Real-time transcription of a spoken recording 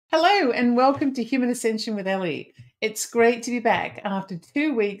Hello and welcome to Human Ascension with Ellie. It's great to be back after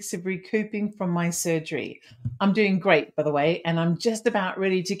 2 weeks of recouping from my surgery. I'm doing great, by the way, and I'm just about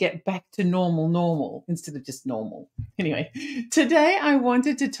ready to get back to normal instead of just normal. Anyway, today I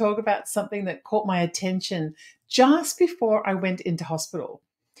wanted to talk about something that caught my attention just before I went into hospital.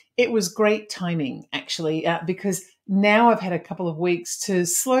 It was great timing, actually, because now I've had a couple of weeks to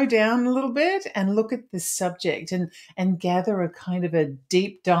slow down a little bit and look at this subject and gather a kind of a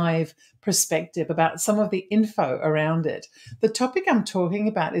deep dive perspective about some of the info around it. The topic I'm talking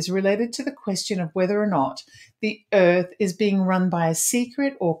about is related to the question of whether or not the Earth is being run by a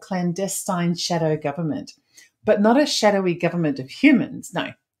secret or clandestine shadow government, but not a shadowy government of humans,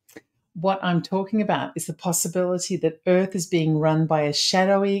 no. What I'm talking about is the possibility that Earth is being run by a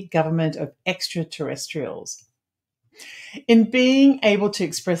shadowy government of extraterrestrials. In being able to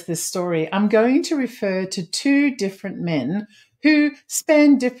express this story, I'm going to refer to two different men who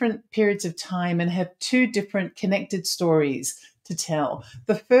span different periods of time and have two different connected stories to tell.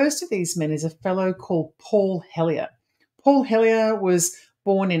 The first of these men is a fellow called Paul Hellyer. Paul Hellyer was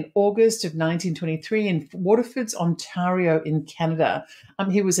born in August of 1923 in Waterford, Ontario in Canada.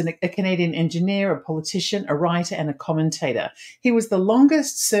 He was a Canadian engineer, a politician, a writer and a commentator. He was the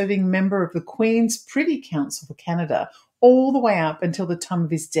longest serving member of the Queen's Privy Council for Canada, all the way up until the time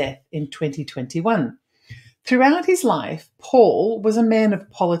of his death in 2021. Throughout his life, Paul was a man of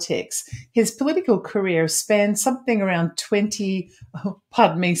politics. His political career spanned something around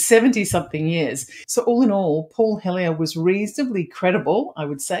 70-something years. So all in all, Paul Hellyer was reasonably credible, I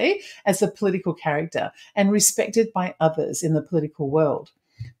would say, as a political character and respected by others in the political world.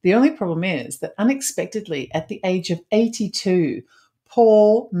 The only problem is that unexpectedly, at the age of 82,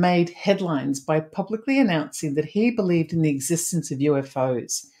 Paul made headlines by publicly announcing that he believed in the existence of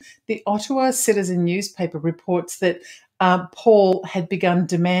UFOs. The Ottawa Citizen newspaper reports that Paul had begun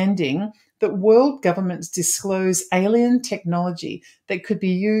demanding that world governments disclose alien technology that could be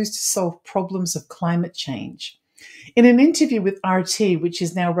used to solve problems of climate change. In an interview with RT, which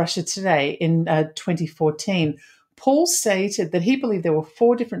is now Russia Today, in 2014, Paul stated that he believed there were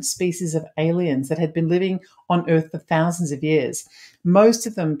 4 different species of aliens that had been living on Earth for thousands of years. Most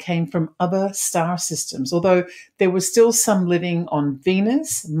of them came from other star systems, although there was still some living on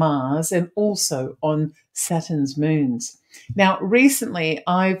Venus, Mars, and also on Saturn's moons. Now, recently,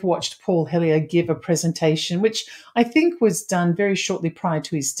 I've watched Paul Hellyer give a presentation, which I think was done very shortly prior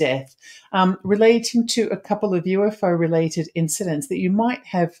to his death, relating to a couple of UFO-related incidents that you might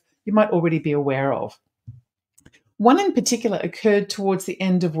already be aware of. One in particular occurred towards the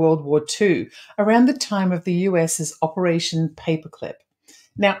end of World War II, around the time of the US's Operation Paperclip.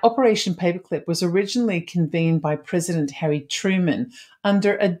 Now, Operation Paperclip was originally convened by President Harry Truman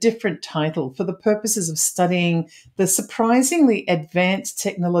under a different title for the purposes of studying the surprisingly advanced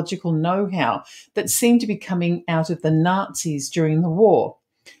technological know-how that seemed to be coming out of the Nazis during the war.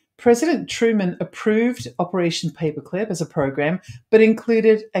 President Truman approved Operation Paperclip as a program, but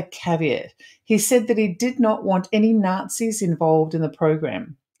included a caveat. He said that he did not want any Nazis involved in the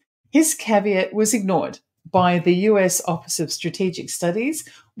program. His caveat was ignored by the US Office of Strategic Studies,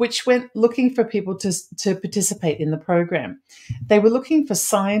 which went looking for people to participate in the program. They were looking for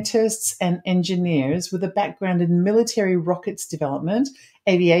scientists and engineers with a background in military rockets development,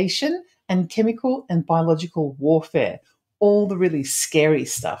 aviation, and chemical and biological warfare. All the really scary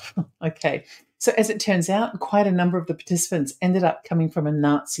stuff. Okay, so as it turns out, quite a number of the participants ended up coming from a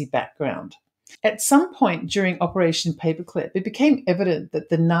Nazi background. At some point during Operation Paperclip, it became evident that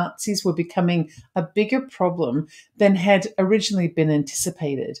the Nazis were becoming a bigger problem than had originally been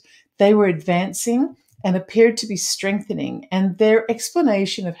anticipated. They were advancing and appeared to be strengthening, and their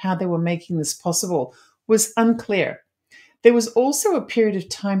explanation of how they were making this possible was unclear. There was also a period of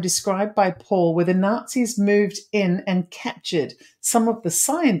time described by Paul where the Nazis moved in and captured some of the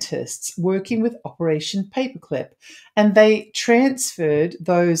scientists working with Operation Paperclip, and they transferred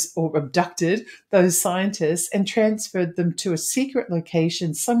those, or abducted those scientists and transferred them to a secret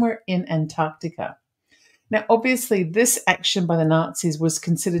location somewhere in Antarctica. Now, obviously, this action by the Nazis was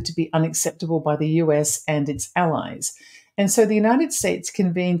considered to be unacceptable by the US and its allies. And so the United States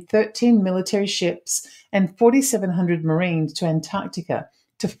convened 13 military ships and 4,700 Marines to Antarctica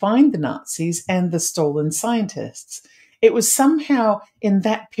to find the Nazis and the stolen scientists. It was somehow in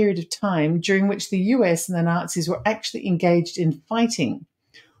that period of time during which the US and the Nazis were actually engaged in fighting,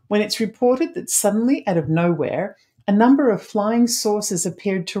 when it's reported that suddenly, out of nowhere, a number of flying saucers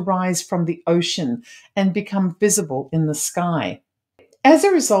appeared to rise from the ocean and become visible in the sky. As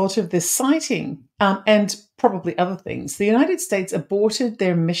a result of this sighting, and probably other things, the United States aborted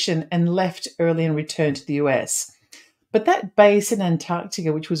their mission and left early and returned to the US. But that base in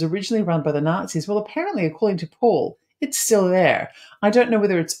Antarctica, which was originally run by the Nazis, well, apparently, according to Paul, it's still there. I don't know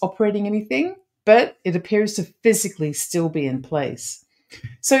whether it's operating anything, but it appears to physically still be in place.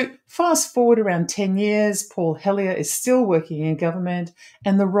 So fast forward around 10 years, Paul Hellyer is still working in government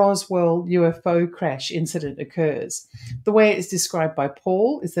and the Roswell UFO crash incident occurs. The way it's described by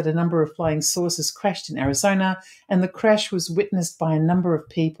Paul is that a number of flying saucers crashed in Arizona and the crash was witnessed by a number of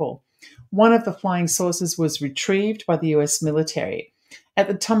people. One of the flying saucers was retrieved by the US military. At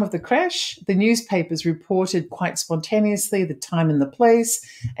the time of the crash, the newspapers reported quite spontaneously the time and the place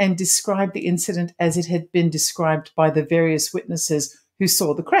and described the incident as it had been described by the various witnesses who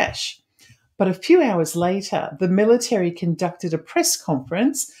saw the crash. But a few hours later, the military conducted a press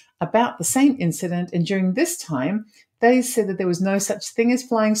conference about the same incident, and during this time, they said that there was no such thing as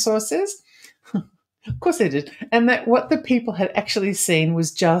flying saucers. Of course they did. And that what the people had actually seen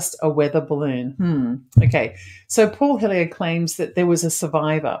was just a weather balloon. Okay, so Paul Hellyer claims that there was a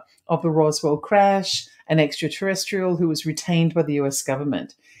survivor of the Roswell crash, an extraterrestrial who was retained by the US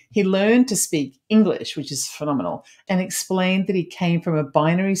government. He learned to speak English, which is phenomenal, and explained that he came from a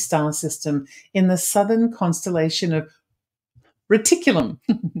binary star system in the southern constellation of Reticulum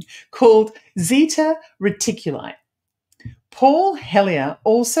called Zeta Reticuli. Paul Hellyer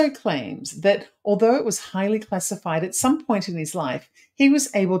also claims that although it was highly classified at some point in his life, he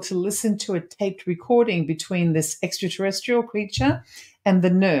was able to listen to a taped recording between this extraterrestrial creature and the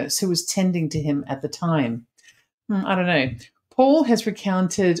nurse who was tending to him at the time. I don't know. Paul has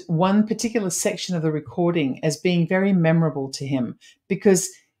recounted one particular section of the recording as being very memorable to him because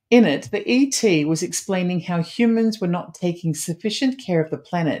in it, the ET was explaining how humans were not taking sufficient care of the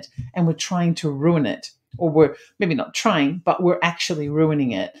planet and were trying to ruin it. Or were maybe not trying, but were actually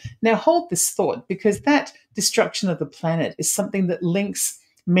ruining it. Now hold this thought, because that destruction of the planet is something that links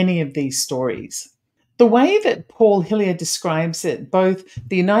many of these stories. The way that Paul Hellyer describes it, both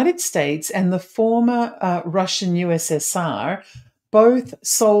the United States and the former Russian USSR both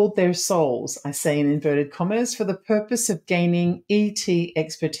sold their souls, I say in inverted commas, for the purpose of gaining ET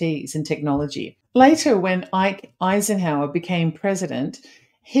expertise and technology. Later, when Ike Eisenhower became president,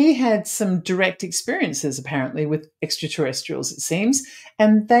 he had some direct experiences, apparently, with extraterrestrials, it seems,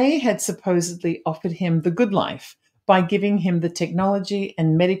 and they had supposedly offered him the good life by giving him the technology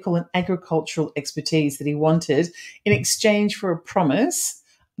and medical and agricultural expertise that he wanted in exchange for a promise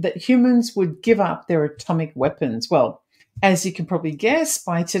that humans would give up their atomic weapons. Well, as you can probably guess,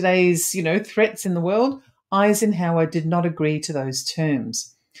 by today's, threats in the world, Eisenhower did not agree to those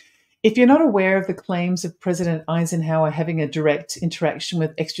terms. If you're not aware of the claims of President Eisenhower having a direct interaction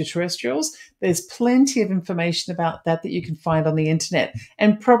with extraterrestrials, there's plenty of information about that you can find on the internet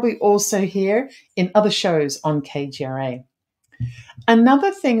and probably also here in other shows on KGRA.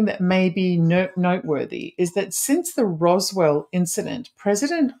 Another thing that may be noteworthy is that since the Roswell incident,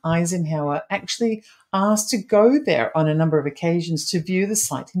 President Eisenhower actually asked to go there on a number of occasions to view the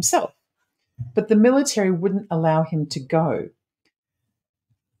site himself, but the military wouldn't allow him to go.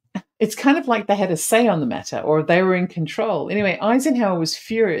 It's kind of like they had a say on the matter, or they were in control. Anyway, Eisenhower was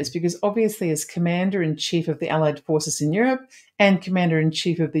furious because obviously as Commander-in-Chief of the Allied forces in Europe and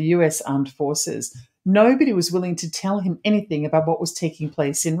Commander-in-Chief of the US Armed Forces, nobody was willing to tell him anything about what was taking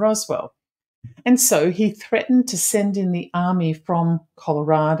place in Roswell. And so he threatened to send in the army from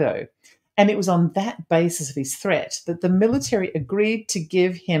Colorado. And it was on that basis of his threat that the military agreed to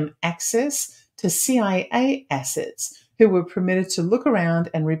give him access to CIA assets who were permitted to look around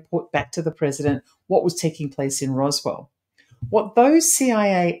and report back to the president what was taking place in Roswell. What those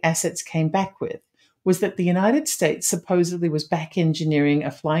CIA assets came back with was that the United States supposedly was back engineering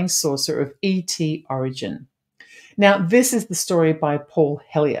a flying saucer of ET origin. Now, this is the story by Paul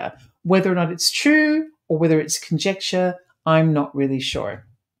Hellyer. Whether or not it's true or whether it's conjecture, I'm not really sure.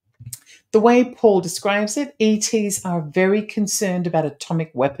 The way Paul describes it, ETs are very concerned about atomic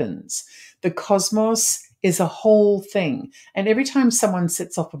weapons. The cosmos is a whole thing. And every time someone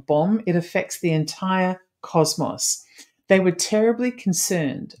sets off a bomb, it affects the entire cosmos. They were terribly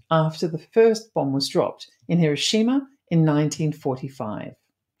concerned after the first bomb was dropped in Hiroshima in 1945.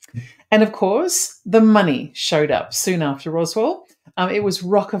 And of course, the money showed up soon after Roswell. It was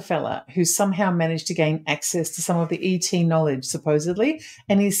Rockefeller who somehow managed to gain access to some of the ET knowledge, supposedly,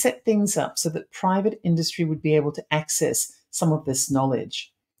 and he set things up so that private industry would be able to access some of this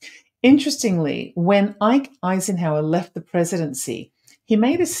knowledge. Interestingly, when Ike Eisenhower left the presidency, he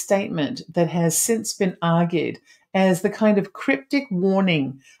made a statement that has since been argued as the kind of cryptic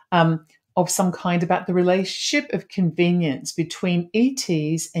warning of some kind about the relationship of convenience between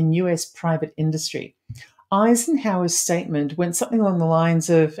ETs and US private industry. Eisenhower's statement went something along the lines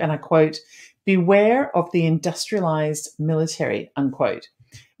of, and I quote, Beware of the industrialized military, unquote.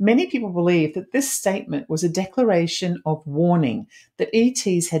 Many people believe that this statement was a declaration of warning that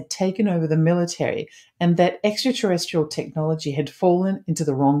ETs had taken over the military and that extraterrestrial technology had fallen into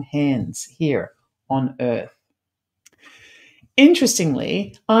the wrong hands here on Earth.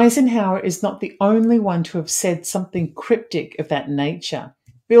 Interestingly, Eisenhower is not the only one to have said something cryptic of that nature.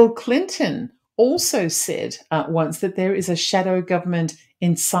 Bill Clinton also said once that there is a shadow government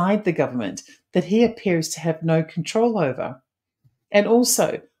inside the government that he appears to have no control over. And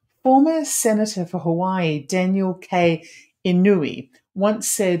also, former Senator for Hawaii, Daniel K. Inouye, once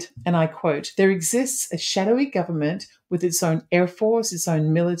said, and I quote, "There exists a shadowy government with its own air force, its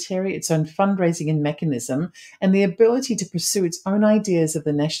own military, its own fundraising and mechanism, and the ability to pursue its own ideas of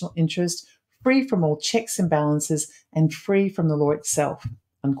the national interest, free from all checks and balances and free from the law itself,"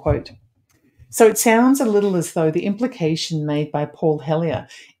 unquote. So it sounds a little as though the implication made by Paul Hellyer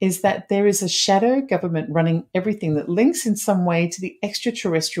is that there is a shadow government running everything that links in some way to the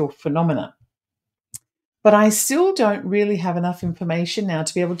extraterrestrial phenomena. But I still don't really have enough information now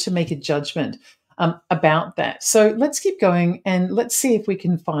to be able to make a judgment about that. So let's keep going and let's see if we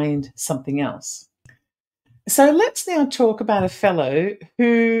can find something else. So let's now talk about a fellow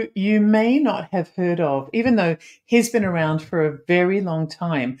who you may not have heard of, even though he's been around for a very long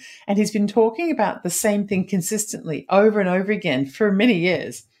time. And he's been talking about the same thing consistently over and over again for many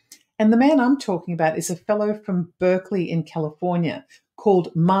years. And the man I'm talking about is a fellow from Berkeley in California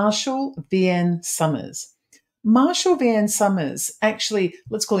called Marshall V.N. Summers. Marshall V.N. Summers, actually,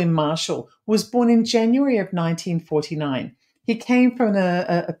 let's call him Marshall, was born in January of 1949. He came from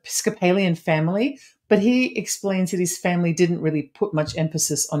an Episcopalian family, but he explains that his family didn't really put much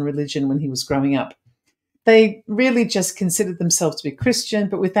emphasis on religion when he was growing up. They really just considered themselves to be Christian,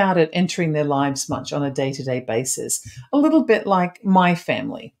 but without it entering their lives much on a day-to-day basis. A little bit like my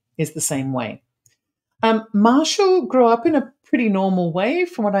family is the same way. Marshall grew up in a pretty normal way,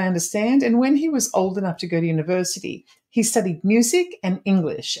 from what I understand, and when he was old enough to go to university, he studied music and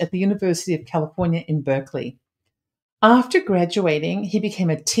English at the University of California in Berkeley. After graduating, he became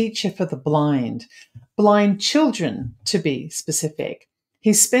a teacher for the blind children to be specific.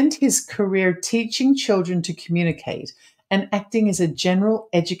 He spent his career teaching children to communicate and acting as a general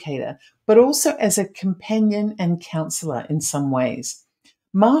educator, but also as a companion and counselor in some ways.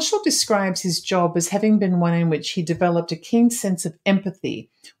 Marshall describes his job as having been one in which he developed a keen sense of empathy,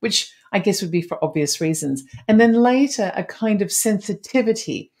 which I guess would be for obvious reasons, and then later a kind of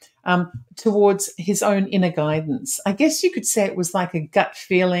sensitivity towards his own inner guidance. I guess you could say it was like a gut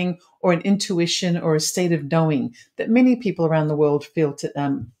feeling or an intuition or a state of knowing that many people around the world feel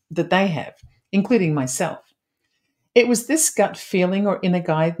that they have, including myself. It was this gut feeling or inner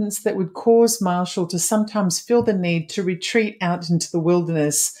guidance that would cause Marshall to sometimes feel the need to retreat out into the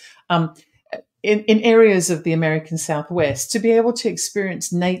wilderness in areas of the American Southwest to be able to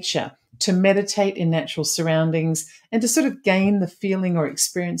experience nature, to meditate in natural surroundings, and to sort of gain the feeling or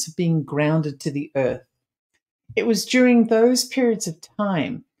experience of being grounded to the earth. It was during those periods of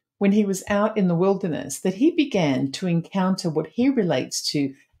time when he was out in the wilderness that he began to encounter what he relates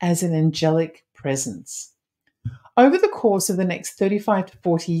to as an angelic presence. Over the course of the next 35 to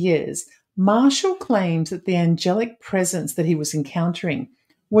 40 years, Marshall claims that the angelic presence that he was encountering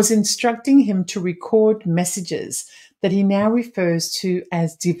was instructing him to record messages that he now refers to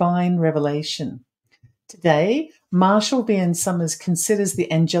as divine revelation. Today, Marshall V.N. Summers considers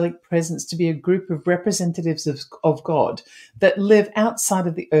the angelic presence to be a group of representatives of God that live outside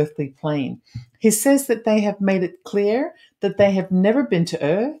of the earthly plane. He says that they have made it clear that they have never been to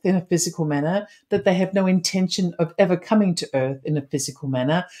Earth in a physical manner, that they have no intention of ever coming to Earth in a physical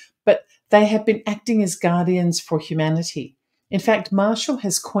manner, but they have been acting as guardians for humanity. In fact, Marshall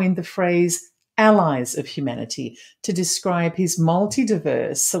has coined the phrase allies of humanity to describe his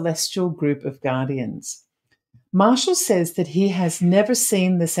multi-diverse celestial group of guardians. Marshall says that he has never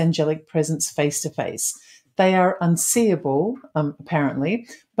seen this angelic presence face to face. They are unseeable, apparently,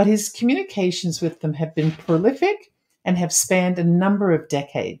 but his communications with them have been prolific and have spanned a number of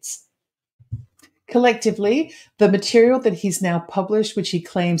decades. Collectively, the material that he's now published, which he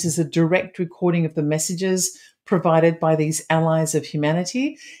claims is a direct recording of the messages provided by these allies of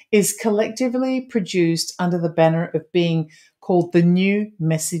humanity, is collectively produced under the banner of being called the New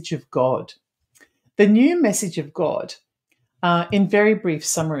Message of God. The New Message of God, in very brief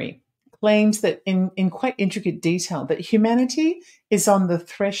summary, claims that in quite intricate detail that humanity is on the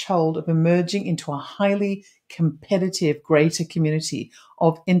threshold of emerging into a highly competitive greater community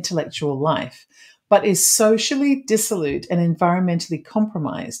of intellectual life, but is socially dissolute and environmentally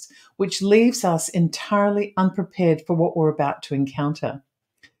compromised, which leaves us entirely unprepared for what we're about to encounter.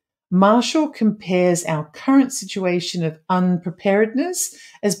 Marshall compares our current situation of unpreparedness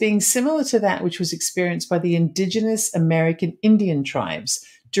as being similar to that which was experienced by the indigenous American Indian tribes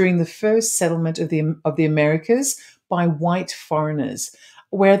during the first settlement of the Americas by white foreigners,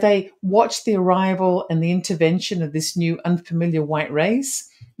 where they watched the arrival and the intervention of this new unfamiliar white race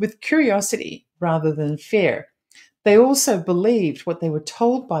with curiosity rather than fear. They also believed what they were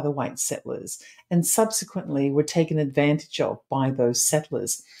told by the white settlers and subsequently were taken advantage of by those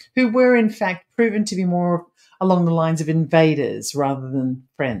settlers, who were in fact proven to be more along the lines of invaders rather than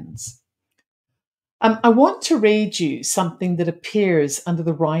friends. I want to read you something that appears under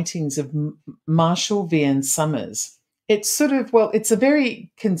the writings of Marshall V.N. Summers. It's it's a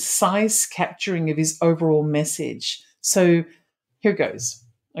very concise capturing of his overall message. So here goes.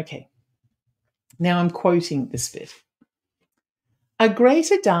 Okay. Now I'm quoting this bit. A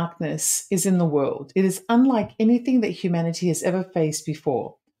greater darkness is in the world. It is unlike anything that humanity has ever faced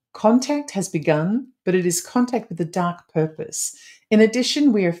before. Contact has begun, but it is contact with a dark purpose. In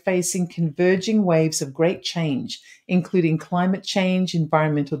addition, we are facing converging waves of great change, including climate change,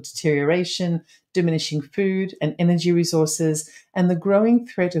 environmental deterioration, diminishing food and energy resources, and the growing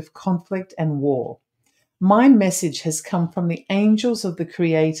threat of conflict and war. My message has come from the angels of the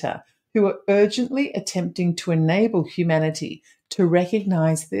Creator, who are urgently attempting to enable humanity to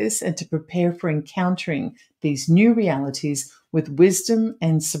recognize this and to prepare for encountering these new realities with wisdom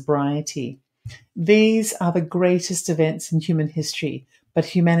and sobriety. These are the greatest events in human history, but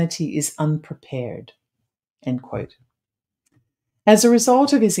humanity is unprepared. End quote. As a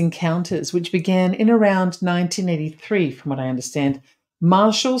result of his encounters, which began in around 1983, from what I understand,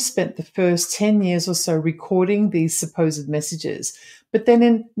 Marshall spent the first 10 years or so recording these supposed messages. But then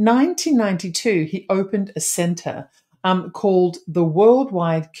in 1992, he opened a center called the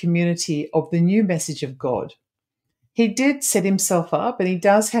Worldwide Community of the New Message of God. He did set himself up, and he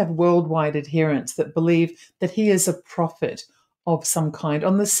does have worldwide adherents that believe that he is a prophet of some kind,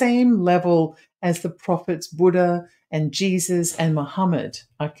 on the same level as the prophets Buddha and Jesus and Muhammad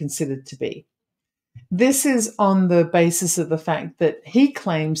are considered to be. This is on the basis of the fact that he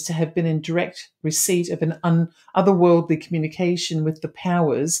claims to have been in direct receipt of an otherworldly communication with the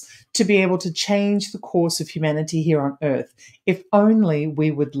powers to be able to change the course of humanity here on Earth, if only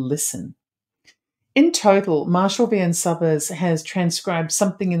we would listen. In total, Marshall V.N. Summers has transcribed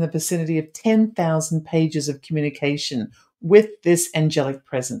something in the vicinity of 10,000 pages of communication with this angelic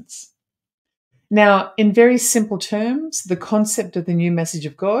presence. Now, in very simple terms, the concept of the new message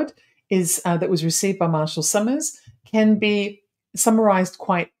of God is that was received by Marshall Summers can be summarized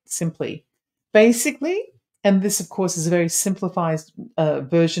quite simply. Basically, and this, of course, is a very simplified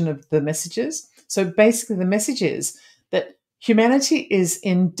version of the messages. So basically, the message is that humanity is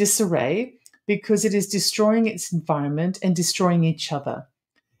in disarray because it is destroying its environment and destroying each other.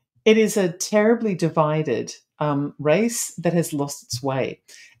 It is a terribly divided race that has lost its way.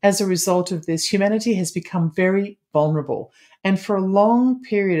 As a result of this, humanity has become very vulnerable. And for a long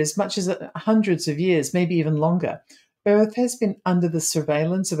period, as much as hundreds of years, maybe even longer, Earth has been under the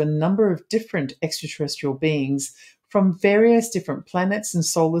surveillance of a number of different extraterrestrial beings from various different planets and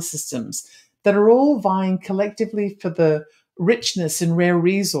solar systems that are all vying collectively for the richness and rare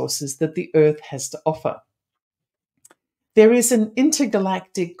resources that the Earth has to offer. There is an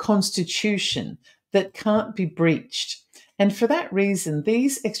intergalactic constitution that can't be breached. And for that reason,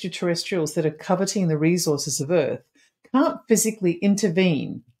 these extraterrestrials that are coveting the resources of Earth can't physically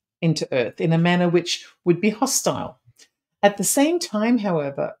intervene into Earth in a manner which would be hostile. At the same time,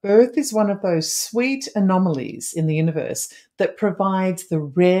 however, Earth is one of those sweet anomalies in the universe that provides the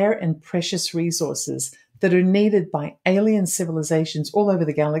rare and precious resources that are needed by alien civilizations all over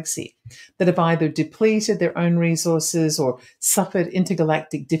the galaxy that have either depleted their own resources or suffered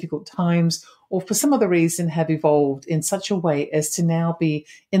intergalactic difficult times, or for some other reason have evolved in such a way as to now be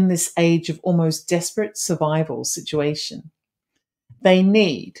in this age of almost desperate survival situation. They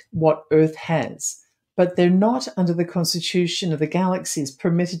need what Earth has, but they're not under the constitution of the galaxies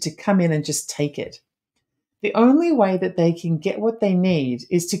permitted to come in and just take it. The only way that they can get what they need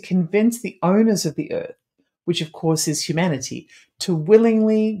is to convince the owners of the Earth, which of course is humanity, to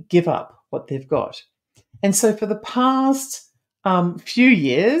willingly give up what they've got. And so for the past few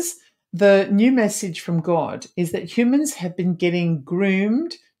years, the new message from God is that humans have been getting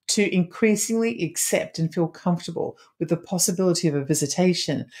groomed to increasingly accept and feel comfortable with the possibility of a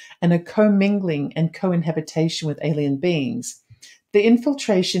visitation and a commingling and co-inhabitation with alien beings. The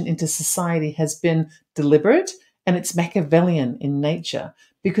infiltration into society has been deliberate and it's Machiavellian in nature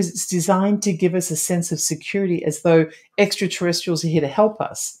because it's designed to give us a sense of security as though extraterrestrials are here to help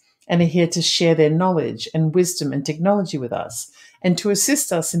us. and are here to share their knowledge and wisdom and technology with us and to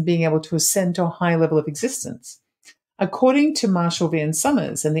assist us in being able to ascend to a higher level of existence. According to Marshall V.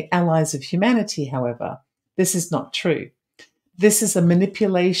 Summers and the Allies of Humanity, however, this is not true. This is a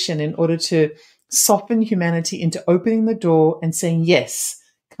manipulation in order to soften humanity into opening the door and saying, yes,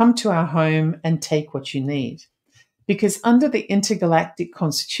 come to our home and take what you need. Because under the intergalactic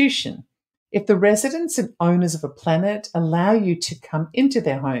constitution, if the residents and owners of a planet allow you to come into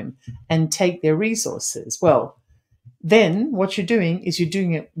their home and take their resources, well, then what you're doing is you're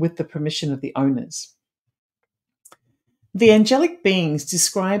doing it with the permission of the owners. The angelic beings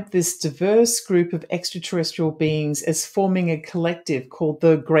describe this diverse group of extraterrestrial beings as forming a collective called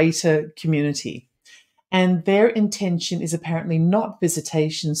the Greater Community. And their intention is apparently not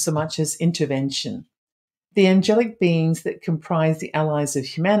visitation so much as intervention. The angelic beings that comprise the Allies of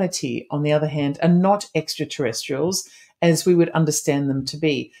Humanity, on the other hand, are not extraterrestrials as we would understand them to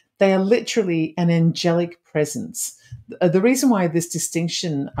be. They are literally an angelic presence. The reason why this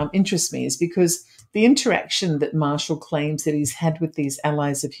distinction interests me is because the interaction that Marshall claims that he's had with these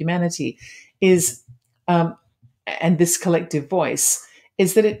Allies of Humanity is, and this collective voice,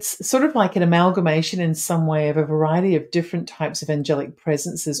 is that it's sort of like an amalgamation in some way of a variety of different types of angelic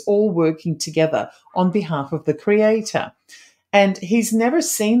presences all working together on behalf of the Creator. And he's never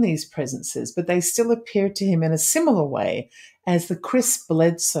seen these presences, but they still appear to him in a similar way as the Chris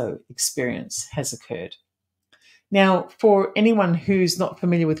Bledsoe experience has occurred. Now, for anyone who's not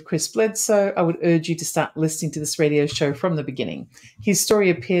familiar with Chris Bledsoe, I would urge you to start listening to this radio show from the beginning. His story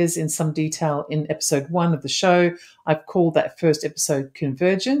appears in some detail in episode 1 of the show. I've called that first episode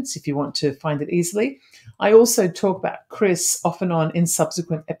Convergence, if you want to find it easily. I also talk about Chris off and on in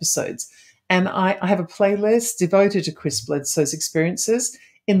subsequent episodes. And I have a playlist devoted to Chris Bledsoe's experiences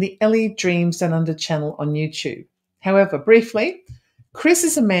in the Ellie Dreams Down Under channel on YouTube. However, briefly, Chris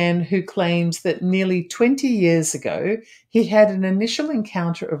is a man who claims that nearly 20 years ago, he had an initial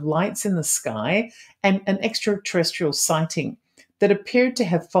encounter of lights in the sky and an extraterrestrial sighting that appeared to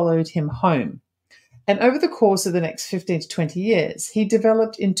have followed him home. And over the course of the next 15 to 20 years,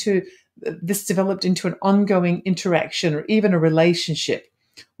 this developed into an ongoing interaction or even a relationship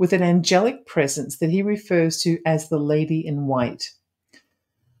with an angelic presence that he refers to as the Lady in White.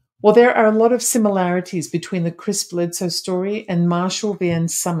 Well, there are a lot of similarities between the Chris Bledsoe story and Marshall V.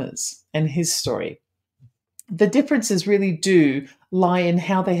 Summers and his story. The differences really do lie in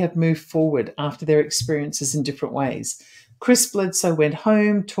how they have moved forward after their experiences in different ways. Chris Bledsoe went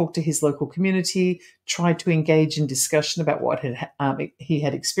home, talked to his local community, tried to engage in discussion about what he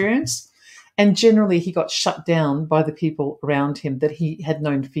had experienced, and generally he got shut down by the people around him that he had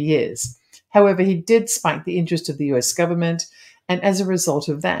known for years. However, he did spike the interest of the US government, and as a result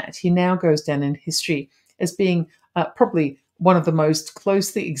of that, he now goes down in history as being probably one of the most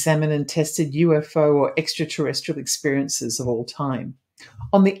closely examined and tested UFO or extraterrestrial experiences of all time.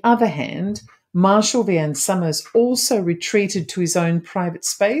 On the other hand, Marshall V. Summers also retreated to his own private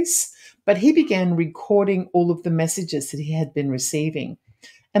space, but he began recording all of the messages that he had been receiving.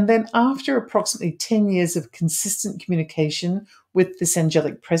 And then after approximately 10 years of consistent communication with this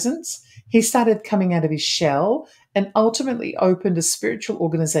angelic presence, he started coming out of his shell and ultimately opened a spiritual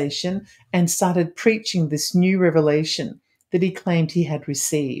organization and started preaching this new revelation that he claimed he had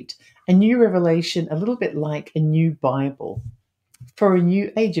received. A new revelation, a little bit like a new Bible for a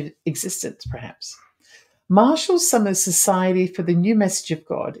new age of existence, perhaps. Marshall Summers Society for the New Message of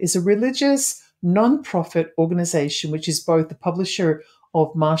God is a religious, non-profit organization which is both the publisher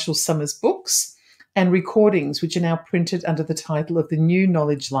of Marshall Summers books and recordings, which are now printed under the title of the New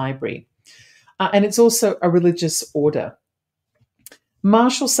Knowledge Library. And it's also a religious order.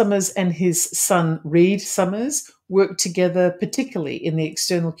 Marshall Summers and his son, Reed Summers, work together particularly in the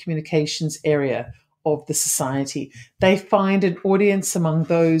external communications area of the society. They find an audience among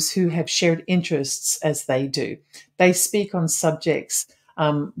those who have shared interests as they do. They speak on subjects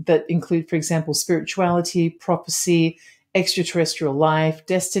that include, for example, spirituality, prophecy, extraterrestrial life,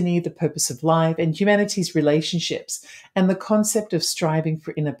 destiny, the purpose of life, and humanity's relationships, and the concept of striving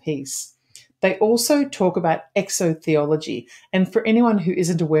for inner peace. They also talk about exotheology. And for anyone who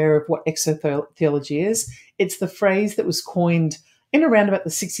isn't aware of what exotheology is, it's the phrase that was coined in around about the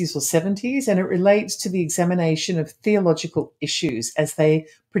 60s or 70s, and it relates to the examination of theological issues as they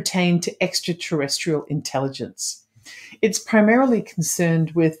pertain to extraterrestrial intelligence. It's primarily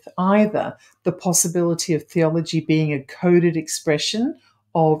concerned with either the possibility of theology being a coded expression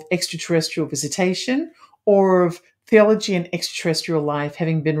of extraterrestrial visitation or of theology and extraterrestrial life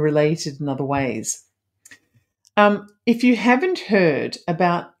having been related in other ways. If you haven't heard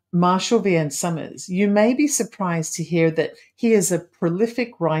about Marshall V.N. Summers, you may be surprised to hear that he is a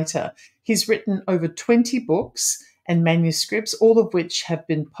prolific writer. He's written over 20 books and manuscripts, all of which have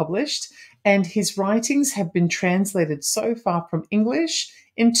been published, and his writings have been translated so far from English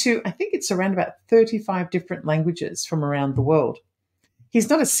into, I think it's around about 35 different languages from around the world. He's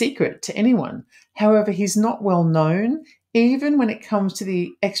not a secret to anyone. However, he's not well known, even when it comes to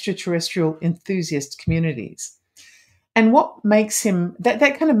the extraterrestrial enthusiast communities. And what makes him, that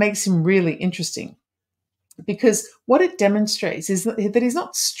kind of makes him really interesting, because what it demonstrates is that he's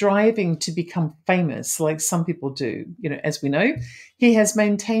not striving to become famous like some people do. As we know, he has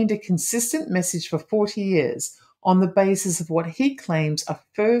maintained a consistent message for 40 years on the basis of what he claims are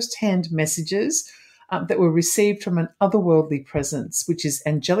first-hand messages that were received from an otherworldly presence, which is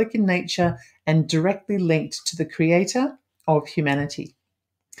angelic in nature and directly linked to the creator of humanity.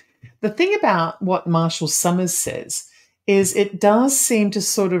 The thing about what Marshall Summers says is it does seem to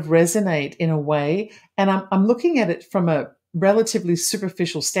sort of resonate in a way, and I'm looking at it from a relatively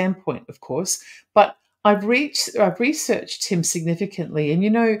superficial standpoint, of course, but I've researched him significantly,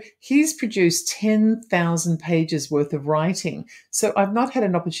 and he's produced 10,000 pages worth of writing, so I've not had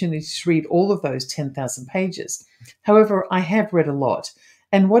an opportunity to read all of those 10,000 pages. However, I have read a lot,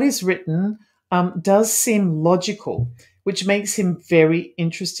 and what is written does seem logical, which makes him very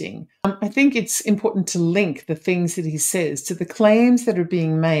interesting. I think it's important to link the things that he says to the claims that are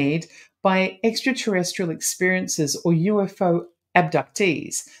being made by extraterrestrial experiences or UFO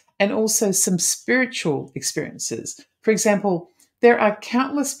abductees, and also some spiritual experiences. For example, there are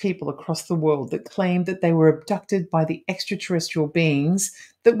countless people across the world that claim that they were abducted by the extraterrestrial beings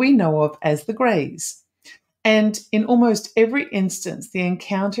that we know of as the Greys. And in almost every instance, the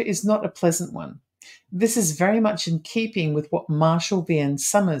encounter is not a pleasant one. This is very much in keeping with what Marshall V.N.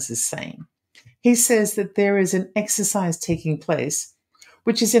 Summers is saying. He says that there is an exercise taking place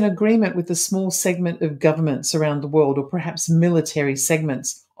which is in agreement with a small segment of governments around the world, or perhaps military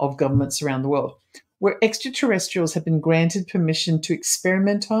segments of governments around the world, where extraterrestrials have been granted permission to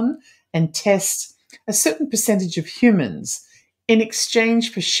experiment on and test a certain percentage of humans in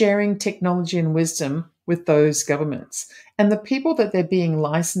exchange for sharing technology and wisdom with those governments. And the people that they're being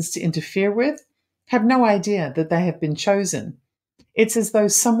licensed to interfere with have no idea that they have been chosen. It's as though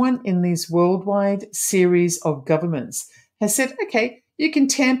someone in these worldwide series of governments has said, okay, you can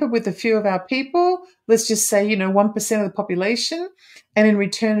tamper with a few of our people, let's just say, 1% of the population, and in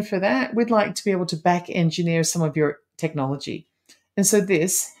return for that, we'd like to be able to back engineer some of your technology. And so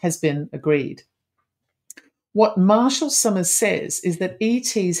this has been agreed. What Marshall Summers says is that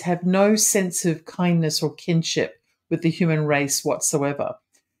ETs have no sense of kindness or kinship with the human race whatsoever.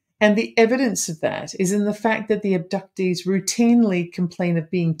 And the evidence of that is in the fact that the abductees routinely complain of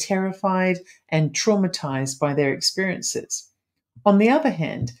being terrified and traumatized by their experiences. On the other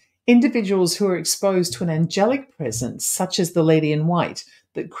hand, individuals who are exposed to an angelic presence, such as the Lady in White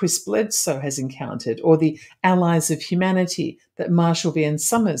that Chris Bledsoe has encountered, or the allies of humanity that Marshall V.N.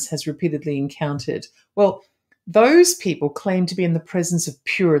 Summers has repeatedly encountered, well, those people claim to be in the presence of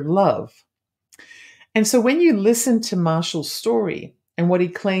pure love. And so when you listen to Marshall's story and what he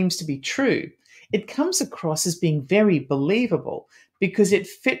claims to be true, it comes across as being very believable because it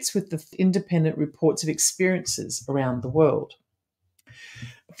fits with the independent reports of experiences around the world.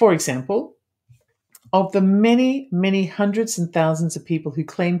 For example, of the many, many hundreds and thousands of people who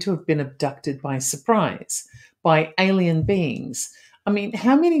claim to have been abducted by surprise, by alien beings,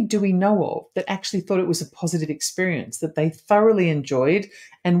 how many do we know of that actually thought it was a positive experience, that they thoroughly enjoyed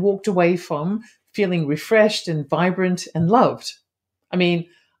and walked away from feeling refreshed and vibrant and loved?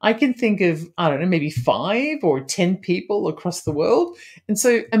 I can think of, maybe 5 or 10 people across the world. And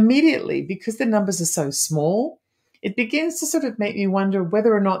so immediately, because the numbers are so small, it begins to sort of make me wonder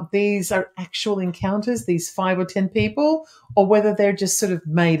whether or not these are actual encounters, these 5 or 10 people, or whether they're just sort of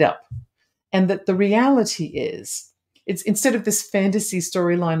made up. And that the reality is, it's instead of this fantasy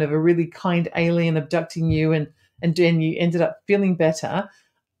storyline of a really kind alien abducting you and you ended up feeling better,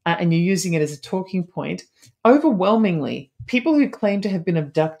 and you're using it as a talking point, overwhelmingly, people who claim to have been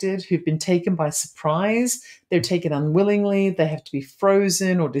abducted, who've been taken by surprise, they're taken unwillingly, they have to be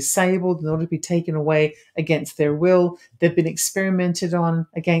frozen or disabled in order to be taken away against their will, they've been experimented on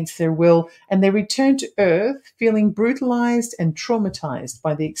against their will, and they return to Earth feeling brutalized and traumatized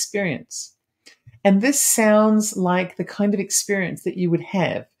by the experience. And this sounds like the kind of experience that you would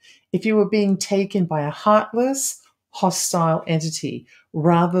have if you were being taken by a heartless, hostile entity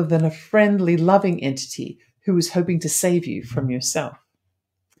rather than a friendly, loving entity who was hoping to save you from yourself.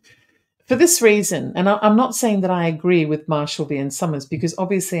 For this reason, and I'm not saying that I agree with Marshall V.N. Summers, because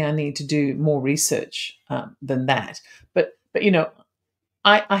obviously I need to do more research than that. But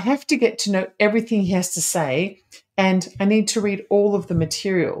I have to get to know everything he has to say, and I need to read all of the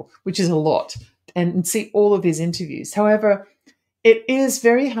material, which is a lot, and see all of his interviews. However, it is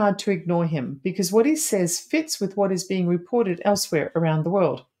very hard to ignore him because what he says fits with what is being reported elsewhere around the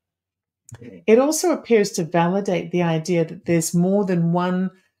world. It also appears to validate the idea that there's more than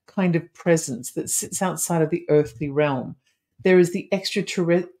one kind of presence that sits outside of the earthly realm. There is the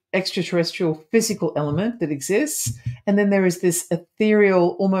extraterrestrial physical element that exists, and then there is this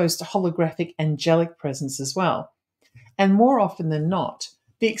ethereal, almost holographic angelic presence as well. And more often than not,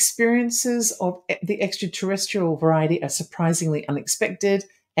 the experiences of the extraterrestrial variety are surprisingly unexpected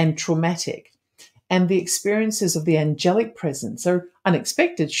and traumatic. And the experiences of the angelic presence are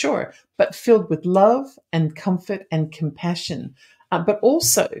unexpected, sure, but filled with love and comfort and compassion. But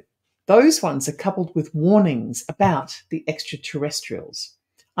also, those ones are coupled with warnings about the extraterrestrials.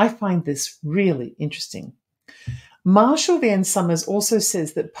 I find this really interesting. Marshall Van Summers also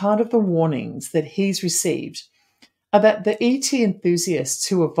says that part of the warnings that he's received are that the ET enthusiasts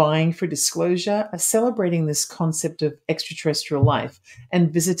who are vying for disclosure are celebrating this concept of extraterrestrial life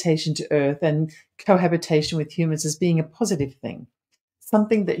and visitation to Earth and cohabitation with humans as being a positive thing,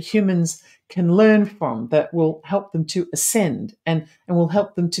 something that humans can learn from that will help them to ascend and will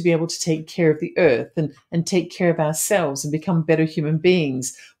help them to be able to take care of the Earth and take care of ourselves and become better human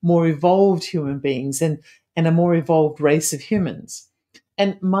beings, more evolved human beings, and a more evolved race of humans.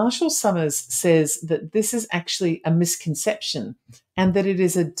 And Marshall Summers says that this is actually a misconception and that it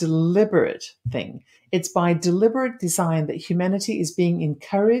is a deliberate thing. It's by deliberate design that humanity is being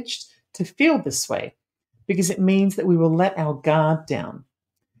encouraged to feel this way because it means that we will let our guard down.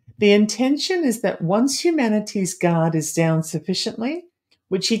 The intention is that once humanity's guard is down sufficiently,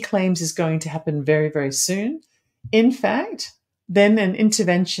 which he claims is going to happen very, very soon, in fact, then an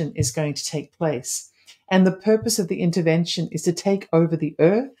intervention is going to take place. And the purpose of the intervention is to take over the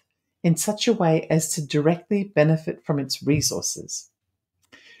Earth in such a way as to directly benefit from its resources.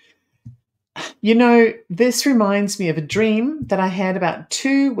 You know, this reminds me of a dream that I had about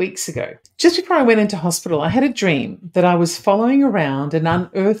 2 weeks ago. Just before I went into hospital, I had a dream that I was following around an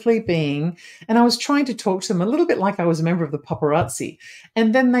unearthly being and I was trying to talk to them a little bit like I was a member of the paparazzi.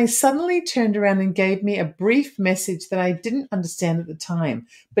 And then they suddenly turned around and gave me a brief message that I didn't understand at the time,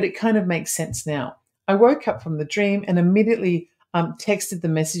 but it kind of makes sense now. I woke up from the dream and immediately texted the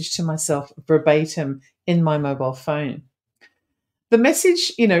message to myself verbatim in my mobile phone. The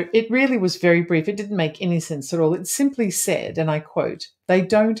message, it really was very brief. It didn't make any sense at all. It simply said, and I quote, "They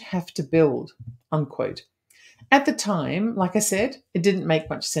don't have to build," unquote. At the time, like I said, it didn't make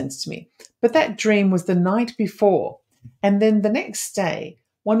much sense to me. But that dream was the night before. And then the next day,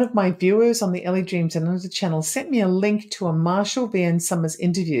 one of my viewers on the Ellie Dreams and Another channel sent me a link to a Marshall Van Summers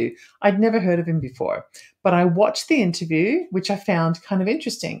interview. I'd never heard of him before, but I watched the interview, which I found kind of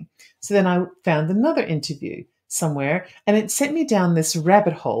interesting. So then I found another interview somewhere, and it sent me down this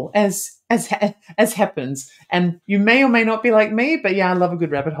rabbit hole, as happens. And you may or may not be like me, but yeah, I love a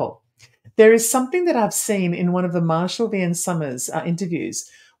good rabbit hole. There is something that I've seen in one of the Marshall Van Summers interviews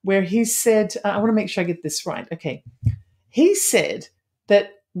where he said, I want to make sure I get this right. Okay. He said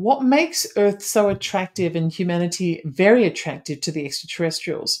that what makes Earth so attractive and humanity very attractive to the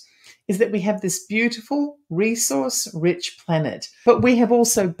extraterrestrials is that we have this beautiful, resource-rich planet, but we have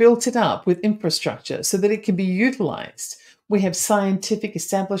also built it up with infrastructure so that it can be utilized. We have scientific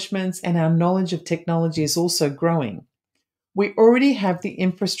establishments and our knowledge of technology is also growing. We already have the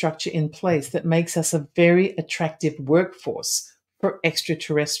infrastructure in place that makes us a very attractive workforce for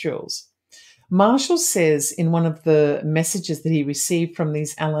extraterrestrials. Marshall says in one of the messages that he received from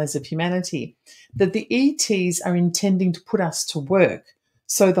these allies of humanity that the ETs are intending to put us to work.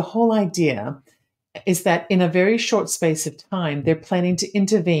 So the whole idea is that in a very short space of time, they're planning to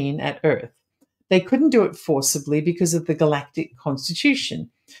intervene at Earth. They couldn't do it forcibly because of the galactic constitution.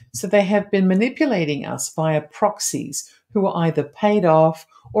 So they have been manipulating us via proxies who are either paid off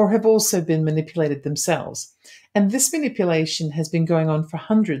or have also been manipulated themselves. And this manipulation has been going on for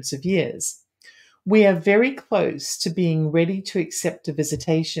hundreds of years. We are very close to being ready to accept a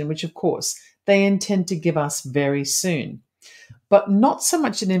visitation, which of course they intend to give us very soon. But not so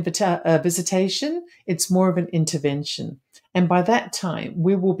much a visitation, it's more of an intervention. And by that time,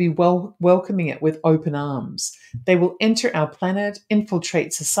 we will be welcoming it with open arms. They will enter our planet,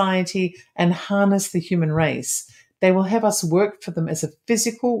 infiltrate society, and harness the human race. They will have us work for them as a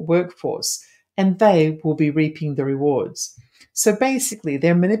physical workforce, and they will be reaping the rewards. So basically,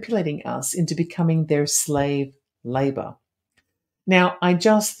 they're manipulating us into becoming their slave labor. Now, I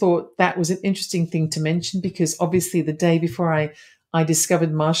just thought that was an interesting thing to mention because obviously the day before I I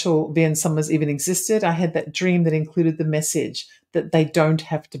discovered Marshall V. N. Summers even existed, I had that dream that included the message that they don't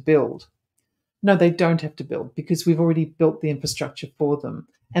have to build. No, they don't have to build because we've already built the infrastructure for them.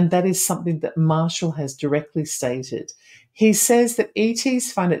 And that is something that Marshall has directly stated. He says that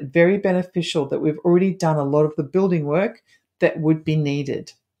ETs find it very beneficial that we've already done a lot of the building work that would be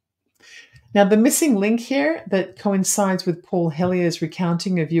needed. Now, the missing link here that coincides with Paul Hellier's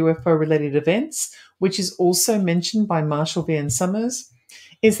recounting of UFO-related events, which is also mentioned by Marshall V. N. Summers,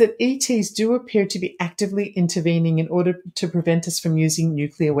 is that ETs do appear to be actively intervening in order to prevent us from using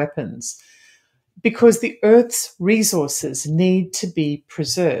nuclear weapons, because the Earth's resources need to be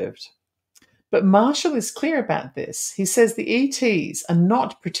preserved. But Marshall is clear about this. He says the ETs are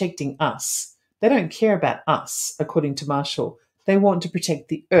not protecting us. They don't care about us, according to Marshall. They want to protect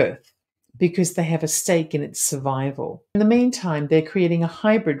the Earth because they have a stake in its survival. In the meantime, they're creating a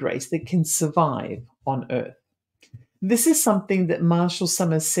hybrid race that can survive on Earth. This is something that Marshall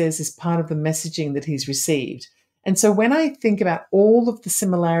Summers says is part of the messaging that he's received. And so when I think about all of the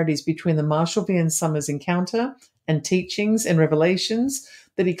similarities between the Marshall V. N. Summers encounter and teachings and revelations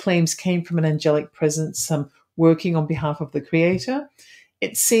that he claims came from an angelic presence working on behalf of the Creator,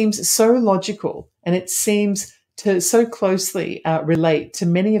 it seems so logical, and it seems to so closely relate to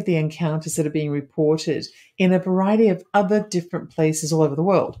many of the encounters that are being reported in a variety of other different places all over the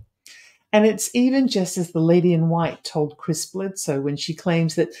world. And it's even just as the Lady in White told Chris Bledsoe when she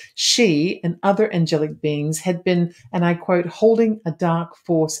claims that she and other angelic beings had been, and I quote, holding a dark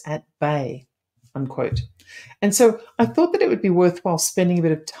force at bay, unquote. And so I thought that it would be worthwhile spending a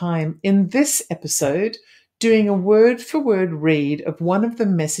bit of time in this episode doing a word-for-word read of one of the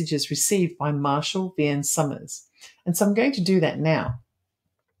messages received by Marshall V. N. Summers. And so I'm going to do that now.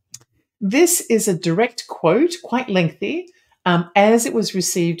 This is a direct quote, quite lengthy, as it was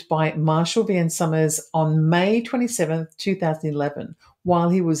received by Marshall V. N. Summers on May 27, 2011, while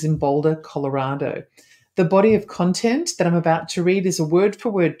he was in Boulder, Colorado. The body of content that I'm about to read is a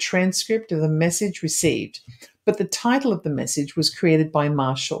word-for-word transcript of the message received, but the title of the message was created by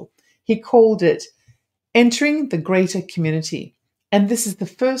Marshall. He called it Entering the Greater Community, and this is the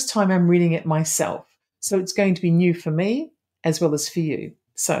first time I'm reading it myself, so it's going to be new for me as well as for you.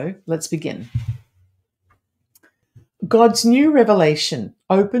 So let's begin. God's new revelation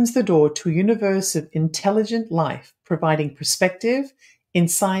opens the door to a universe of intelligent life, providing perspective,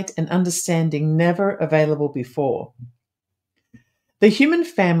 insight, and understanding never available before. The human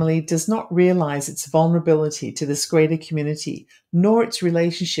family does not realize its vulnerability to this greater community, nor its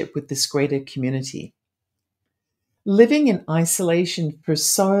relationship with this greater community. Living in isolation for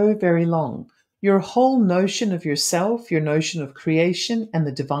so very long, your whole notion of yourself, your notion of creation and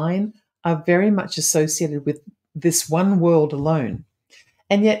the divine are very much associated with this one world alone.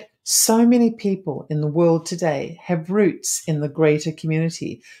 And yet so many people in the world today have roots in the greater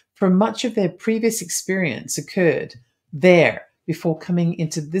community, for much of their previous experience occurred there before coming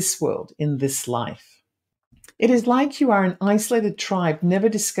into this world in this life. It is like you are an isolated tribe never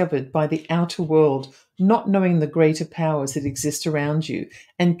discovered by the outer world, not knowing the greater powers that exist around you,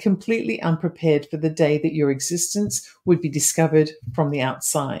 and completely unprepared for the day that your existence would be discovered from the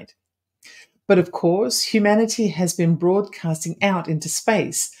outside. But of course, humanity has been broadcasting out into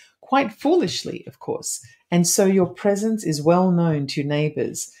space, quite foolishly, of course, and so your presence is well known to your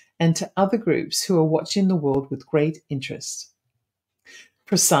neighbors and to other groups who are watching the world with great interest.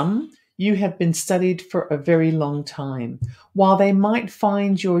 For some, you have been studied for a very long time. While they might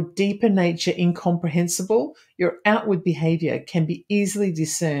find your deeper nature incomprehensible, your outward behavior can be easily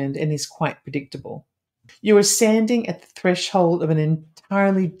discerned and is quite predictable. You are standing at the threshold of an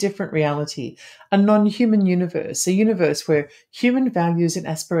entirely different reality, a non-human universe, a universe where human values and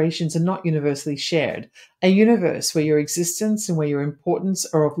aspirations are not universally shared, a universe where your existence and where your importance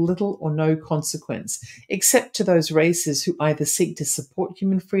are of little or no consequence, except to those races who either seek to support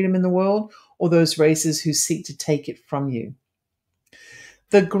human freedom in the world or those races who seek to take it from you.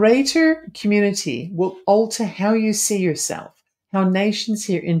 The greater community will alter how you see yourself, how nations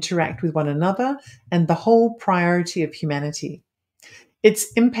here interact with one another, and the whole priority of humanity.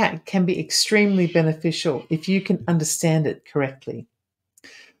 Its impact can be extremely beneficial if you can understand it correctly.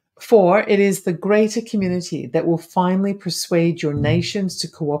 For it is the greater community that will finally persuade your nations to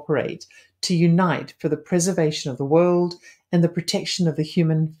cooperate, to unite for the preservation of the world and the protection of the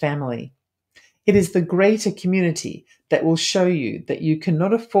human family. It is the greater community that will show you that you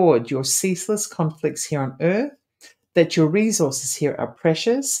cannot afford your ceaseless conflicts here on earth, that your resources here are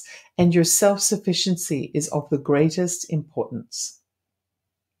precious, and your self-sufficiency is of the greatest importance.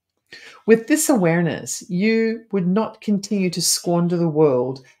 With this awareness, you would not continue to squander the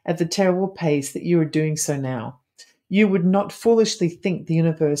world at the terrible pace that you are doing so now. You would not foolishly think the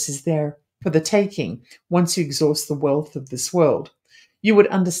universe is there for the taking once you exhaust the wealth of this world. You would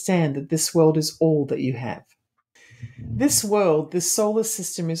understand that this world is all that you have. This world, this solar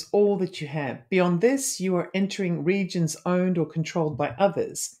system is all that you have. Beyond this, you are entering regions owned or controlled by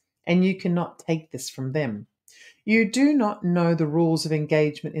others, and you cannot take this from them. You do not know the rules of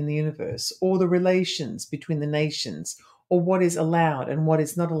engagement in the universe, or the relations between the nations, or what is allowed and what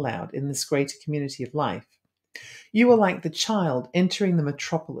is not allowed in this greater community of life. You are like the child entering the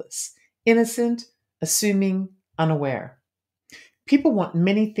metropolis, innocent, assuming, unaware. People want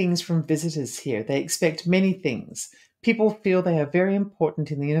many things from visitors here. They expect many things. People feel they are very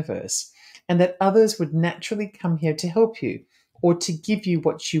important in the universe and that others would naturally come here to help you or to give you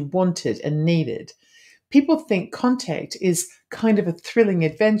what you wanted and needed. People think contact is kind of a thrilling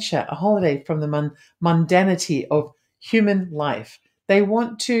adventure, a holiday from the mundanity of human life. They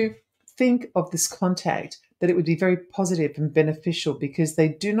want to think of this contact that it would be very positive and beneficial because they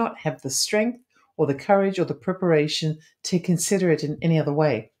do not have the strength or the courage or the preparation to consider it in any other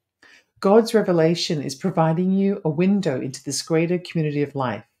way. God's revelation is providing you a window into this greater community of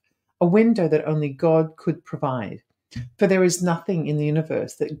life, a window that only God could provide. For there is nothing in the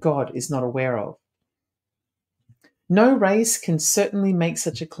universe that God is not aware of. No race can certainly make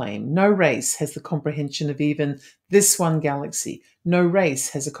such a claim. No race has the comprehension of even this one galaxy. No race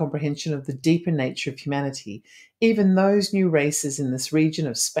has a comprehension of the deeper nature of humanity. Even those new races in this region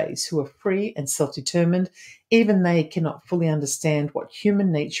of space who are free and self-determined, even they cannot fully understand what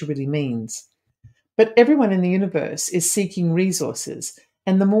human nature really means. But everyone in the universe is seeking resources,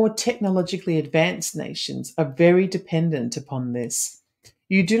 and the more technologically advanced nations are very dependent upon this.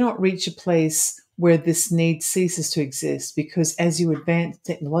 You do not reach a place where this need ceases to exist because as you advance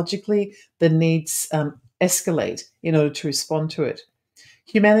technologically, the needs escalate in order to respond to it.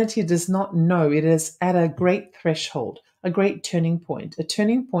 Humanity does not know it is at a great threshold, a great turning point, a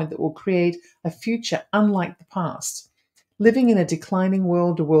turning point that will create a future unlike the past. Living in a declining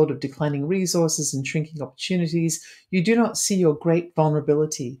world, a world of declining resources and shrinking opportunities, you do not see your great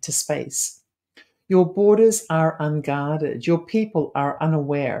vulnerability to space. Your borders are unguarded. Your people are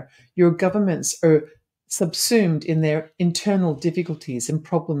unaware. Your governments are subsumed in their internal difficulties and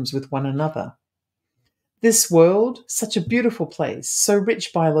problems with one another. This world, such a beautiful place, so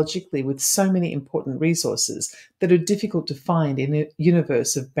rich biologically with so many important resources that are difficult to find in a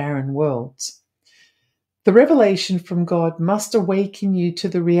universe of barren worlds. The revelation from God must awaken you to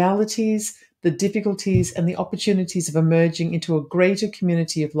the realities, the difficulties, and the opportunities of emerging into a greater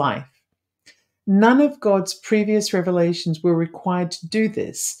community of life. None of God's previous revelations were required to do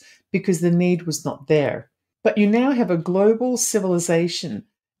this because the need was not there. But you now have a global civilization,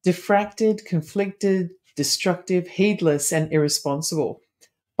 diffracted, conflicted, destructive, heedless, and irresponsible.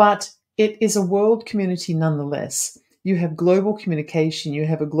 But it is a world community nonetheless. You have global communication, you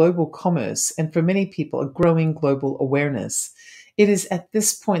have a global commerce, and for many people, a growing global awareness. It is at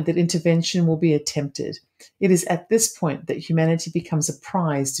this point that intervention will be attempted. It is at this point that humanity becomes a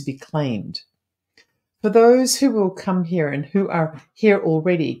prize to be claimed. For those who will come here and who are here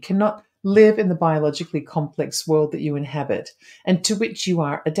already cannot live in the biologically complex world that you inhabit and to which you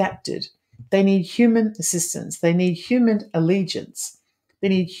are adapted. They need human assistance. They need human allegiance. They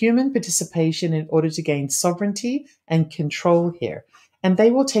need human participation in order to gain sovereignty and control here. And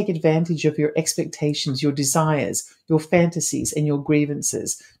they will take advantage of your expectations, your desires, your fantasies, and your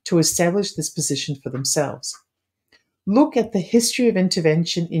grievances to establish this position for themselves. Look at the history of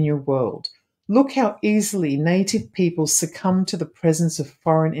intervention in your world. Look how easily native people succumb to the presence of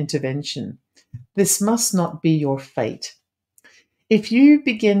foreign intervention. This must not be your fate. If you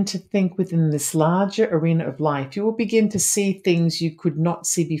begin to think within this larger arena of life, you will begin to see things you could not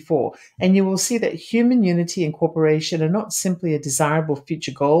see before, and you will see that human unity and cooperation are not simply a desirable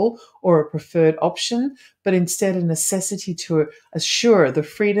future goal or a preferred option, but instead a necessity to assure the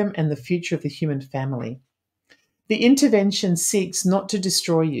freedom and the future of the human family. The intervention seeks not to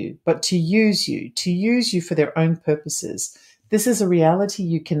destroy you, but to use you for their own purposes. This is a reality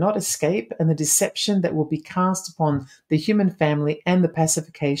you cannot escape, and the deception that will be cast upon the human family and the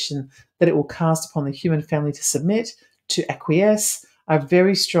pacification that it will cast upon the human family to submit, to acquiesce, are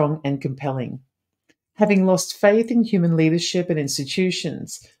very strong and compelling. Having lost faith in human leadership and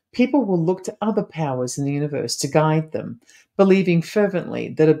institutions, people will look to other powers in the universe to guide them, believing fervently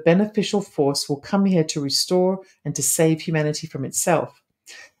that a beneficial force will come here to restore and to save humanity from itself.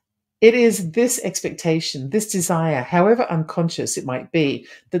 It is this expectation, this desire, however unconscious it might be,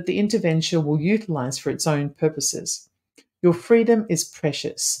 that the intervention will utilize for its own purposes. Your freedom is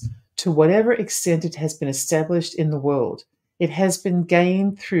precious. To whatever extent it has been established in the world, it has been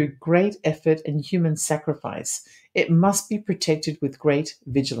gained through great effort and human sacrifice. It must be protected with great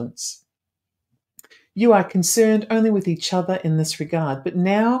vigilance. You are concerned only with each other in this regard, but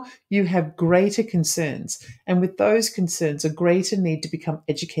now you have greater concerns, and with those concerns, a greater need to become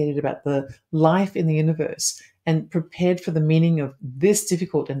educated about the life in the universe and prepared for the meaning of this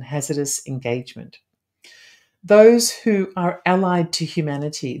difficult and hazardous engagement. Those who are allied to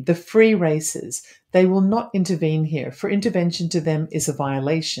humanity, the free races, they will not intervene here, for intervention to them is a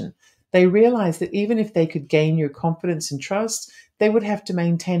violation. They realize that even if they could gain your confidence and trust, they would have to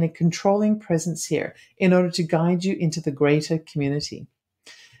maintain a controlling presence here in order to guide you into the greater community.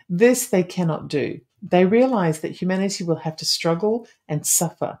 This they cannot do. They realize that humanity will have to struggle and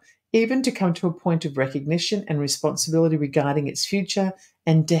suffer, even to come to a point of recognition and responsibility regarding its future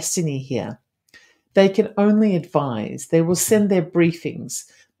and destiny here. They can only advise. They will send their briefings,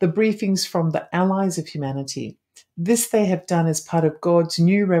 the briefings from the allies of humanity. This they have done as part of God's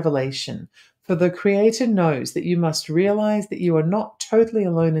new revelation. For the Creator knows that you must realize that you are not totally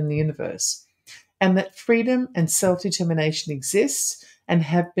alone in the universe, and that freedom and self-determination exist and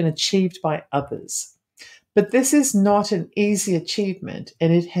have been achieved by others. But this is not an easy achievement,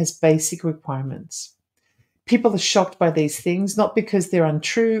 and it has basic requirements. People are shocked by these things, not because they're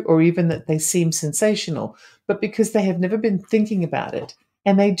untrue or even that they seem sensational, but because they have never been thinking about it,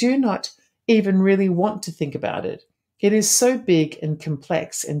 and they do not even really want to think about it. It is so big and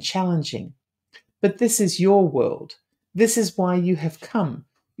complex and challenging. But this is your world. This is why you have come.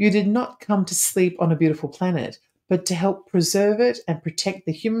 You did not come to sleep on a beautiful planet, but to help preserve it and protect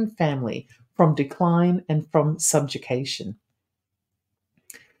the human family from decline and from subjugation.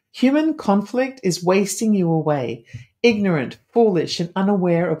 Human conflict is wasting you away. Ignorant, foolish, and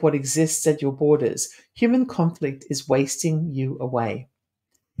unaware of what exists at your borders, human conflict is wasting you away.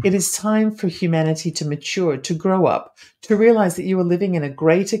 It is time for humanity to mature, to grow up, to realize that you are living in a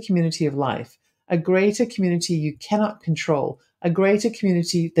greater community of life, a greater community you cannot control, a greater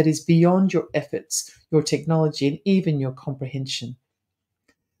community that is beyond your efforts, your technology, and even your comprehension.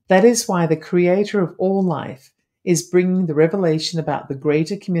 That is why the Creator of all life is bringing the revelation about the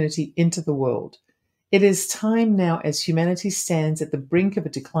greater community into the world. It is time now, as humanity stands at the brink of a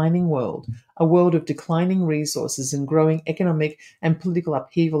declining world, a world of declining resources and growing economic and political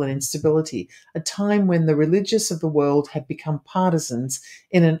upheaval and instability, a time when the religious of the world have become partisans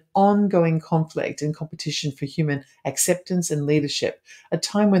in an ongoing conflict and competition for human acceptance and leadership, a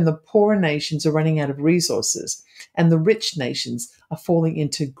time when the poorer nations are running out of resources and the rich nations are falling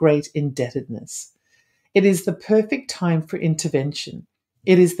into great indebtedness. It is the perfect time for intervention.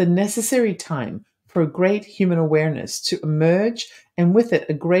 It is the necessary time for a great human awareness to emerge, and with it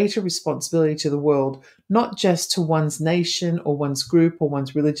a greater responsibility to the world, not just to one's nation or one's group or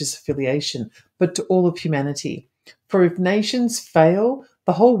one's religious affiliation, but to all of humanity. For if nations fail,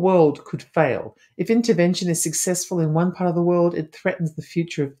 the whole world could fail. If intervention is successful in one part of the world, it threatens the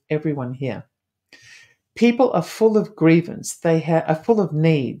future of everyone here. People are full of grievance. They are full of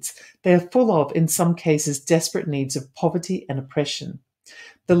needs. They are full of, in some cases, desperate needs of poverty and oppression.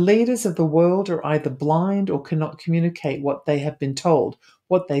 The leaders of the world are either blind or cannot communicate what they have been told,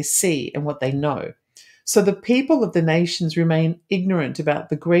 what they see, and what they know. So the people of the nations remain ignorant about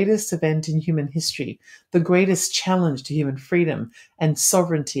the greatest event in human history, the greatest challenge to human freedom and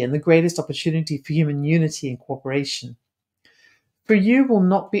sovereignty, and the greatest opportunity for human unity and cooperation. For you will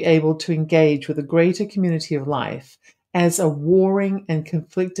not be able to engage with a greater community of life as a warring and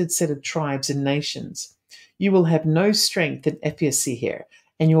conflicted set of tribes and nations. You will have no strength and efficacy here,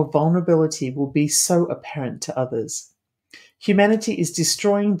 and your vulnerability will be so apparent to others. Humanity is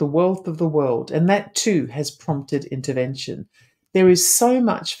destroying the wealth of the world, and that too has prompted intervention. There is so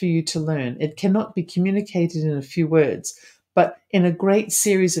much for you to learn. It cannot be communicated in a few words, but in a great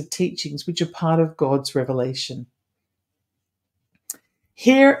series of teachings which are part of God's revelation.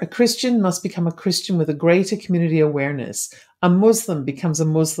 Here, a Christian must become a Christian with a greater community awareness. A Muslim becomes a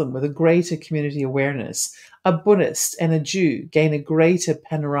Muslim with a greater community awareness. A Buddhist and a Jew gain a greater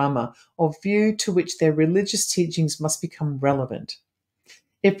panorama of view to which their religious teachings must become relevant.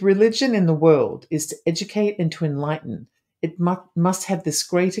 If religion in the world is to educate and to enlighten, it must have this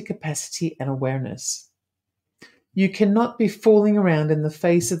greater capacity and awareness. You cannot be fooling around in the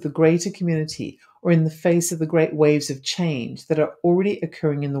face of the greater community or in the face of the great waves of change that are already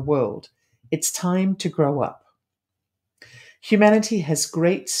occurring in the world. It's time to grow up. Humanity has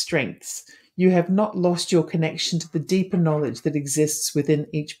great strengths. You have not lost your connection to the deeper knowledge that exists within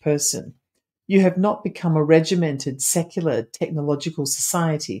each person. You have not become a regimented, secular, technological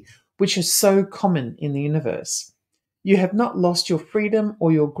society, which is so common in the universe. You have not lost your freedom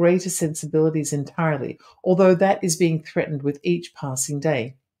or your greater sensibilities entirely, although that is being threatened with each passing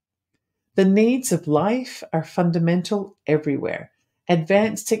day. The needs of life are fundamental everywhere.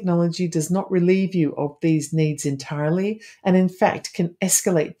 Advanced technology does not relieve you of these needs entirely, and in fact can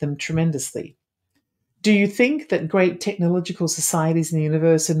escalate them tremendously. Do you think that great technological societies in the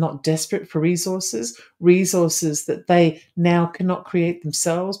universe are not desperate for resources, resources that they now cannot create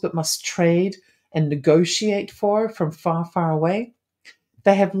themselves but must trade and negotiate for from far, far away?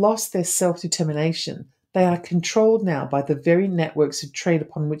 They have lost their self-determination. They are controlled now by the very networks of trade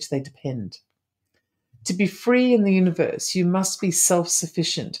upon which they depend. To be free in the universe, you must be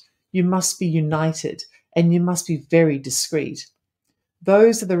self-sufficient, you must be united, and you must be very discreet.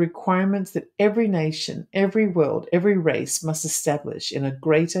 Those are the requirements that every nation, every world, every race must establish in a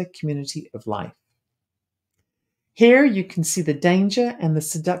greater community of life. Here you can see the danger and the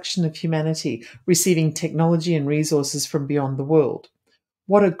seduction of humanity receiving technology and resources from beyond the world.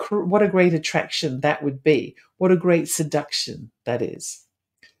 What a great attraction that would be. What a great seduction that is.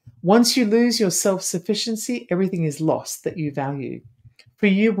 Once you lose your self-sufficiency, everything is lost that you value. For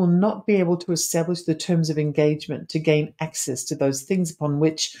you will not be able to establish the terms of engagement to gain access to those things upon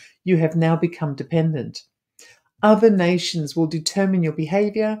which you have now become dependent. Other nations will determine your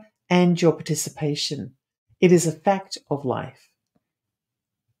behavior and your participation. It is a fact of life.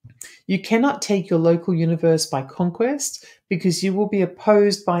 You cannot take your local universe by conquest because you will be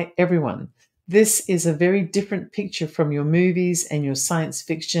opposed by everyone. This is a very different picture from your movies and your science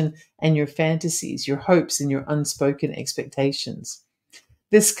fiction and your fantasies, your hopes and your unspoken expectations.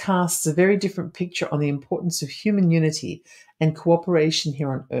 This casts a very different picture on the importance of human unity and cooperation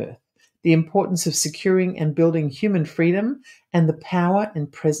here on Earth, the importance of securing and building human freedom, and the power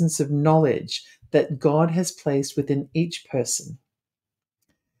and presence of knowledge that God has placed within each person.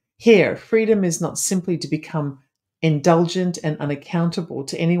 Here, freedom is not simply to become indulgent and unaccountable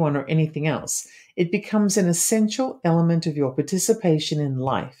to anyone or anything else. It becomes an essential element of your participation in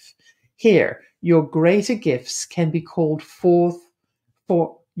life. Here, your greater gifts can be called forth,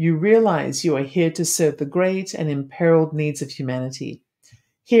 for you realize you are here to serve the great and imperiled needs of humanity.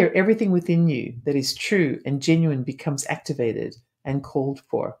 Here, everything within you that is true and genuine becomes activated and called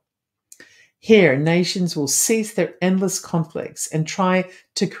for. Here, nations will cease their endless conflicts and try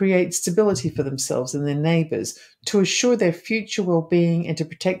to create stability for themselves and their neighbors, to assure their future well-being and to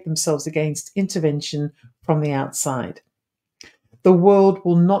protect themselves against intervention from the outside. The world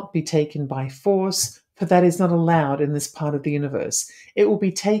will not be taken by force, for that is not allowed in this part of the universe. It will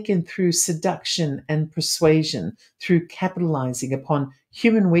be taken through seduction and persuasion, through capitalizing upon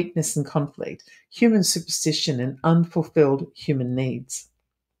human weakness and conflict, human superstition and unfulfilled human needs.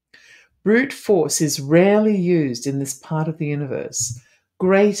 Brute force is rarely used in this part of the universe.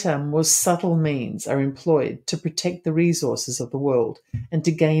 Greater, more subtle means are employed to protect the resources of the world and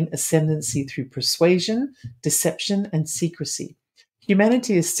to gain ascendancy through persuasion, deception, and secrecy.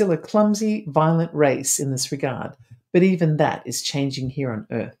 Humanity is still a clumsy, violent race in this regard, but even that is changing here on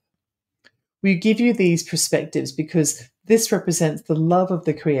Earth. We give you these perspectives because this represents the love of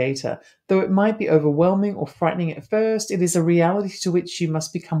the Creator. Though it might be overwhelming or frightening at first, it is a reality to which you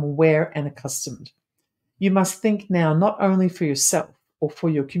must become aware and accustomed. You must think now not only for yourself or for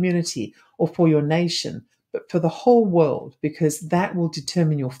your community or for your nation, but for the whole world, because that will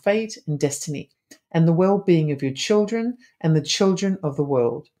determine your fate and destiny and the well-being of your children and the children of the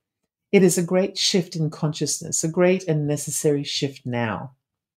world. It is a great shift in consciousness, a great and necessary shift now.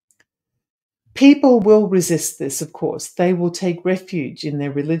 People will resist this, of course. They will take refuge in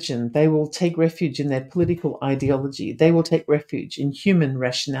their religion. They will take refuge in their political ideology. They will take refuge in human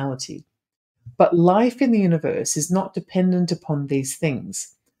rationality. But life in the universe is not dependent upon these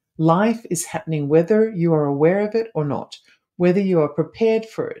things. Life is happening whether you are aware of it or not, whether you are prepared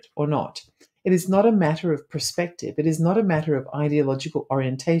for it or not. It is not a matter of perspective. It is not a matter of ideological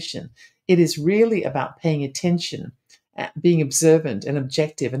orientation. It is really about paying attention, being observant and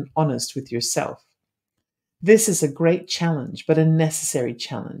objective and honest with yourself. This is a great challenge, but a necessary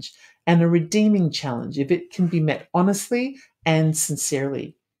challenge, and a redeeming challenge if it can be met honestly and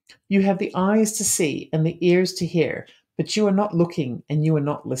sincerely. You have the eyes to see and the ears to hear, but you are not looking and you are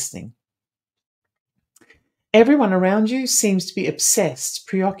not listening. Everyone around you seems to be obsessed,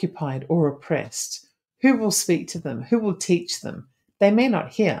 preoccupied, or oppressed. Who will speak to them? Who will teach them? They may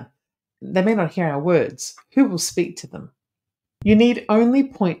not hear our words. Who will speak to them? You need only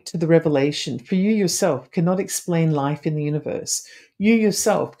point to the revelation, for you yourself cannot explain life in the universe. You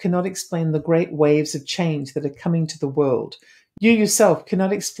yourself cannot explain the great waves of change that are coming to the world. You yourself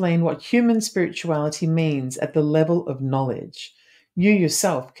cannot explain what human spirituality means at the level of knowledge. You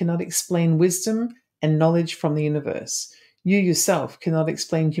yourself cannot explain wisdom and knowledge from the universe. You yourself cannot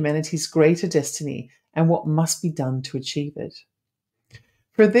explain humanity's greater destiny and what must be done to achieve it.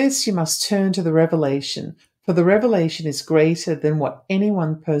 For this, you must turn to the revelation, for the revelation is greater than what any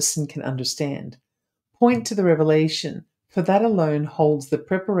one person can understand. Point to the revelation, for that alone holds the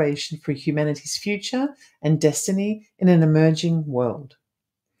preparation for humanity's future and destiny in an emerging world.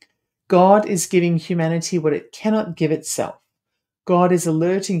 God is giving humanity what it cannot give itself. God is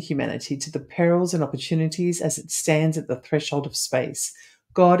alerting humanity to the perils and opportunities as it stands at the threshold of space.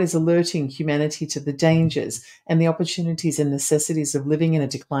 God is alerting humanity to the dangers and the opportunities and necessities of living in a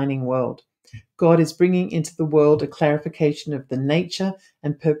declining world. God is bringing into the world a clarification of the nature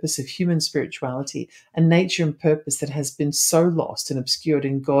and purpose of human spirituality, a nature and purpose that has been so lost and obscured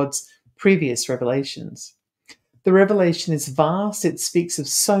in God's previous revelations. The revelation is vast. It speaks of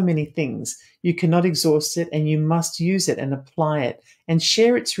so many things. You cannot exhaust it, and you must use it and apply it and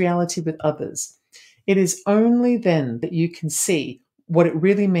share its reality with others. It is only then that you can see what it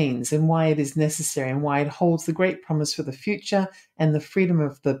really means and why it is necessary and why it holds the great promise for the future and the freedom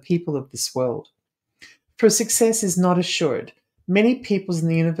of the people of this world. For success is not assured. Many peoples in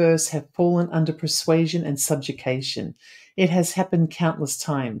the universe have fallen under persuasion and subjugation. It has happened countless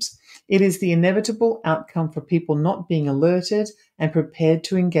times. It is the inevitable outcome for people not being alerted and prepared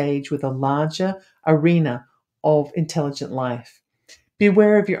to engage with a larger arena of intelligent life.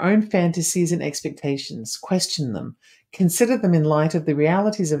 Beware of your own fantasies and expectations. Question them. Consider them in light of the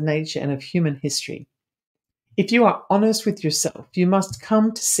realities of nature and of human history. If you are honest with yourself, you must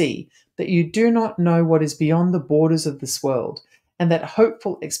come to see that you do not know what is beyond the borders of this world, and that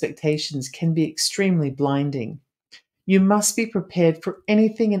hopeful expectations can be extremely blinding. You must be prepared for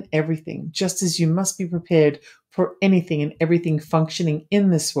anything and everything, just as you must be prepared for anything and everything functioning in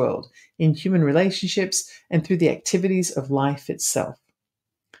this world, in human relationships, and through the activities of life itself.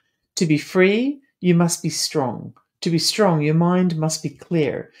 To be free, you must be strong. To be strong, your mind must be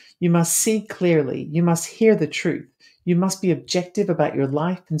clear. You must see clearly. You must hear the truth. You must be objective about your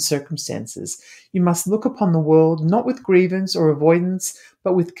life and circumstances. You must look upon the world not with grievance or avoidance,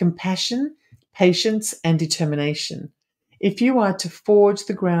 but with compassion, patience, and determination. If you are to forge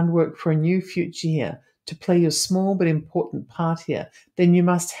the groundwork for a new future here, to play your small but important part here, then you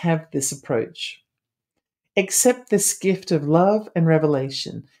must have this approach. Accept this gift of love and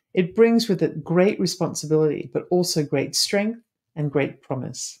revelation. It brings with it great responsibility, but also great strength and great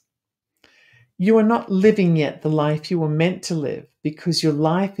promise. You are not living yet the life you were meant to live because your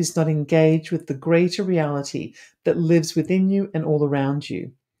life is not engaged with the greater reality that lives within you and all around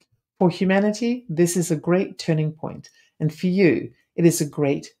you. For humanity, this is a great turning point, and for you, it is a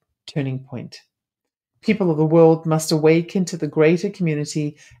great turning point. People of the world must awaken to the greater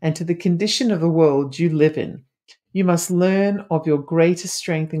community and to the condition of the world you live in. You must learn of your greater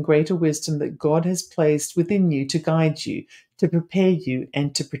strength and greater wisdom that God has placed within you to guide you, to prepare you,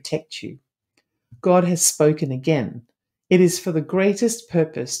 and to protect you. God has spoken again. It is for the greatest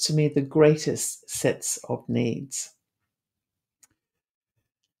purpose to meet the greatest sets of needs.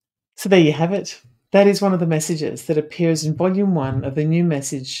 So there you have it. That is one of the messages that appears in Volume 1 of the New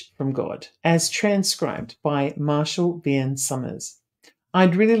Message from God, as transcribed by Marshall V.N. Summers.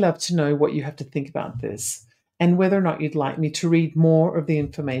 I'd really love to know what you have to think about this, and whether or not you'd like me to read more of the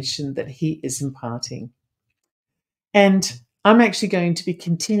information that he is imparting. And I'm actually going to be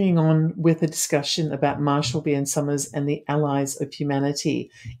continuing on with a discussion about Marshall V.N. Summers and the Allies of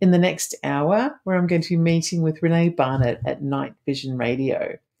Humanity in the next hour, where I'm going to be meeting with Renee Barnett at Night Vision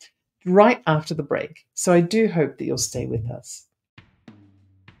Radio, right after the break. So I do hope that you'll stay with us.